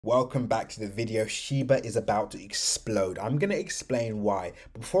Welcome back to the video. Shiba is about to explode. I'm going to explain why.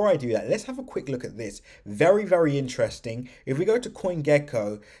 Before I do that, let's have a quick look at this. Very interesting. If we go to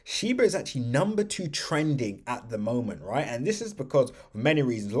CoinGecko, Shiba is actually #2 trending at the moment, right? And this is because of many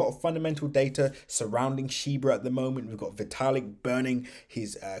reasons. A lot of fundamental data surrounding Shiba at the moment. We've got Vitalik burning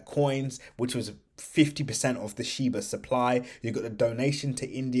his coins, which was 50% of the Shiba supply. You've got the donation to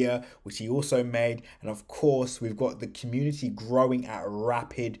India, which he also made. And of course, we've got the community growing at a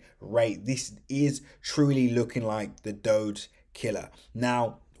rapid rate. This is truly looking like the Doge killer.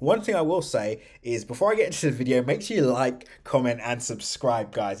 Now, one thing I will say is before I get into the video, make sure you like, comment, and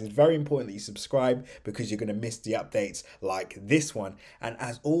subscribe, guys. It's very important that you subscribe because you're going to miss the updates like this one. And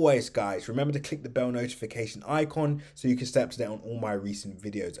as always, guys, remember to click the bell notification icon so you can stay up to date on all my recent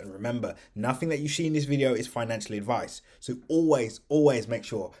videos. And remember, nothing that you see in this video is financial advice. So always make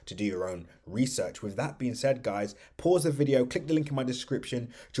sure to do your own research. With that being said, guys, pause the video, click the link in my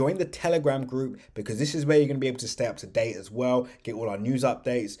description, join the Telegram group because this is where you're going to be able to stay up to date as well, get all our news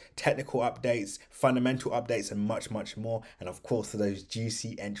updates, technical updates, fundamental updates, and much more. And of course, for those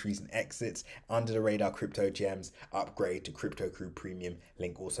juicy entries and exits, under the radar crypto gems, upgrade to Crypto Crew Premium,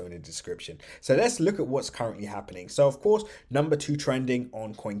 link also in the description. So let's look at what's currently happening. So of course, #2 trending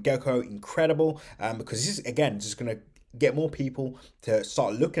on CoinGecko, incredible, because this is again just going to get more people to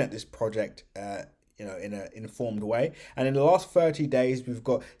start looking at this project in an informed way. And in the last 30 days, we've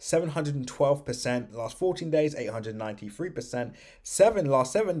got 712%. The last 14 days, 893%.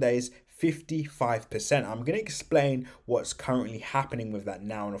 Last 7 days, 55%. I'm going to explain what's currently happening with that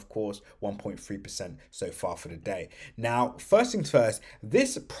now, and of course 1.3% so far for the day. Now, first things first,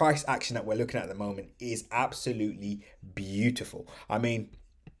 this price action that we're looking at the moment is absolutely beautiful. I mean,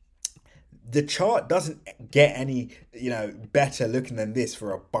 the chart doesn't get any better looking than this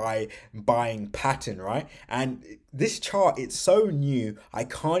for a buying pattern, right? And this chart, it's so new, I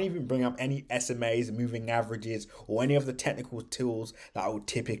can't even bring up any SMAs, moving averages, or any of the technical tools that I would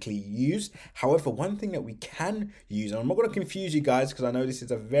typically use. However, one thing that we can use, and I'm not going to confuse you guys because I know this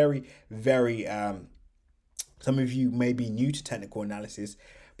is a very some of you may be new to technical analysis,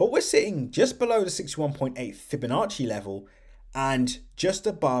 but we're sitting just below the 61.8 Fibonacci level and just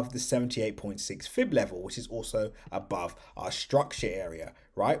above the 78.6 fib level, which is also above our structure area,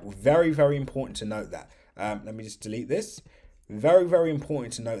 right? Very important to note that. Let me just delete this. Very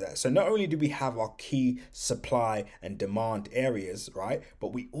important to note that. So not only do we have our key supply and demand areas, right,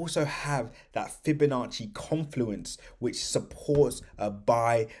 but we also have that Fibonacci confluence, which supports a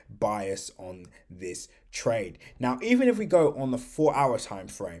buy bias on this trade. Now, even if we go on the 4-hour time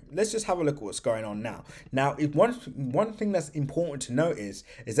frame, let's just have a look at what's going on now. Now, one thing that's important to note is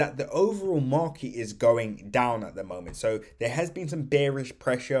that the overall market is going down at the moment. So there has been some bearish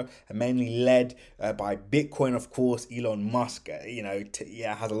pressure, mainly led by Bitcoin, of course. Elon Musk,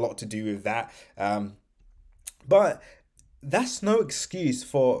 has a lot to do with that. But that's no excuse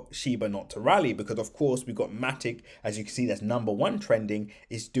for Shiba not to rally, because of course we've got Matic, as you can see, that's #1 trending,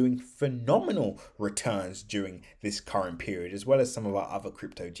 is doing phenomenal returns during this current period, as well as some of our other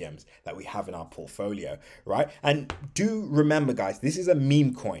crypto gems that we have in our portfolio, right? And do remember, guys, this is a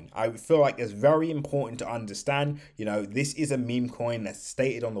meme coin. I feel like it's very important to understand, this is a meme coin that's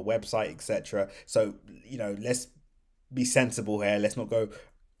stated on the website, etc. So, let's be sensible here. Let's not go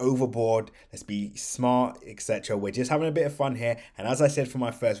overboard, let's be smart, etc. We're just having a bit of fun here, and as I said for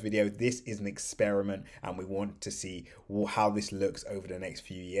my first video, this is an experiment and we want to see how this looks over the next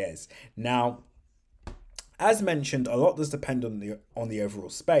few years. Now, as mentioned, a lot does depend on the overall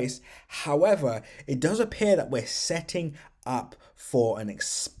space. However, it does appear that we're setting up for an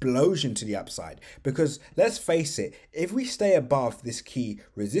explosion to the upside, because let's face it, if we stay above this key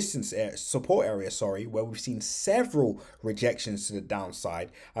resistance area, support area, where we've seen several rejections to the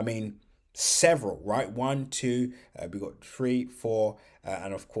downside, I mean several, right? 1, 2, we got 3, 4,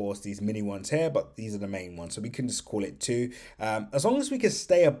 and of course these mini ones here, but these are the main ones, so we can just call it 2. As long as we can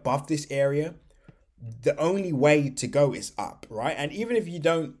stay above this area, the only way to go is up, right? And even if you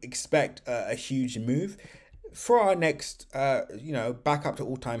don't expect a huge move, for our next, back up to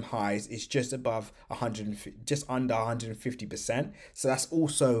all-time highs, it's just above 100, just under 150%. So that's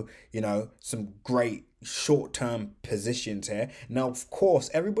also, some great short-term positions here. Now, of course,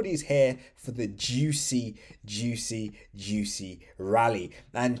 everybody's here for the juicy rally.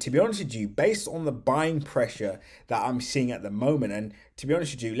 And to be honest with you, based on the buying pressure that I'm seeing at the moment, and to be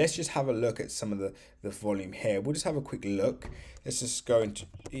honest with you, let's just have a look at some of the volume here. We'll just have a quick look. Let's just go into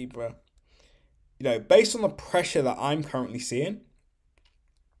Libra. Based on the pressure that I'm currently seeing,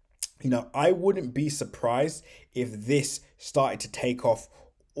 I wouldn't be surprised if this started to take off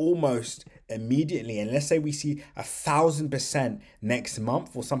almost immediately, and let's say we see 1,000% next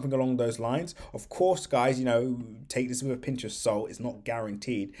month or something along those lines. Of course, guys, you know, take this with a pinch of salt. It's not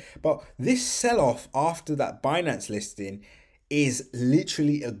guaranteed, but this sell-off after that Binance listing is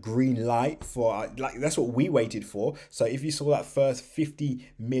literally a green light for, like, that's what we waited for. So if you saw that first $50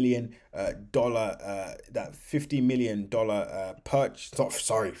 million that $50 million purchase,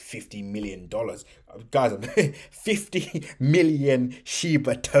 sorry, $50 million, guys, 50 million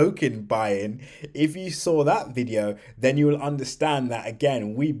Shiba token buy-in. If you saw that video, then you will understand that,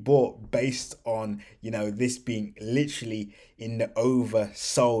 again, we bought based on, you know, this being literally in the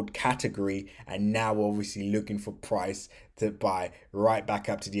oversold category, and now we're obviously looking for price to buy right back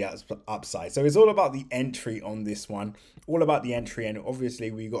up to the upside. So it's all about the entry on this one, all about the entry, and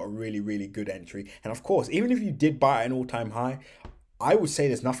obviously we got a really good entry. And of course, even if you did buy at an all-time high, I would say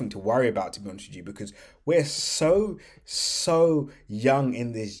there's nothing to worry about, to be honest with you, because we're so young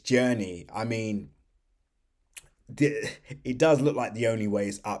in this journey. I mean, it does look like the only way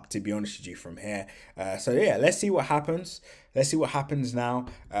is up, to be honest with you, from here. So yeah, let's see what happens. Let's see what happens now.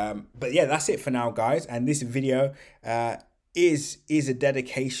 But yeah, that's it for now, guys. And this video is a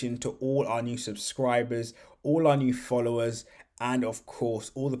dedication to all our new subscribers, all our new followers, and of course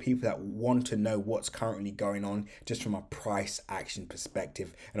all the people that want to know what's currently going on just from a price action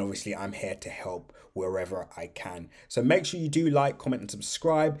perspective. And obviously I'm here to help wherever I can. So make sure you do like, comment, and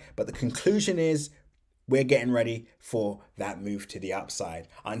subscribe. But the conclusion is, we're getting ready for that move to the upside.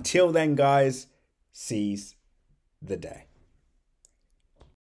 Until then, guys, seize the day.